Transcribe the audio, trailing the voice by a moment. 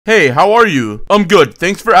Hey, how are you? I'm good,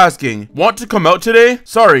 thanks for asking. Want to come out today?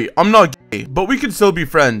 Sorry, I'm not gay, but we can still be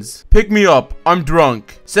friends. Pick me up, I'm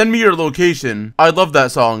drunk. Send me your location. I love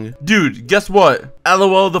that song. Dude, guess what?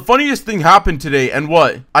 LOL, the funniest thing happened today, and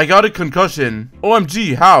what? I got a concussion.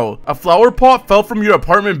 OMG, how? A flower pot fell from your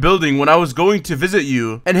apartment building when I was going to visit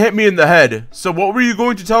you, and hit me in the head. So what were you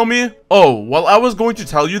going to tell me? Oh, well, I was going to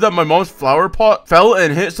tell you that my mom's flower pot fell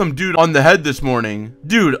and hit some dude on the head this morning.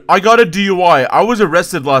 Dude, I got a DUI. I was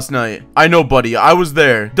arrested last night. I know, buddy, I was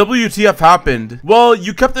there. WTF happened? Well,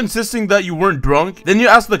 you kept insisting that you weren't drunk. Then you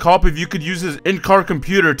asked the cop if you could use his in-car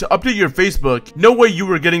computer to update your Facebook. No way you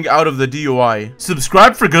were getting out of the DUI.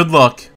 Subscribe for good luck.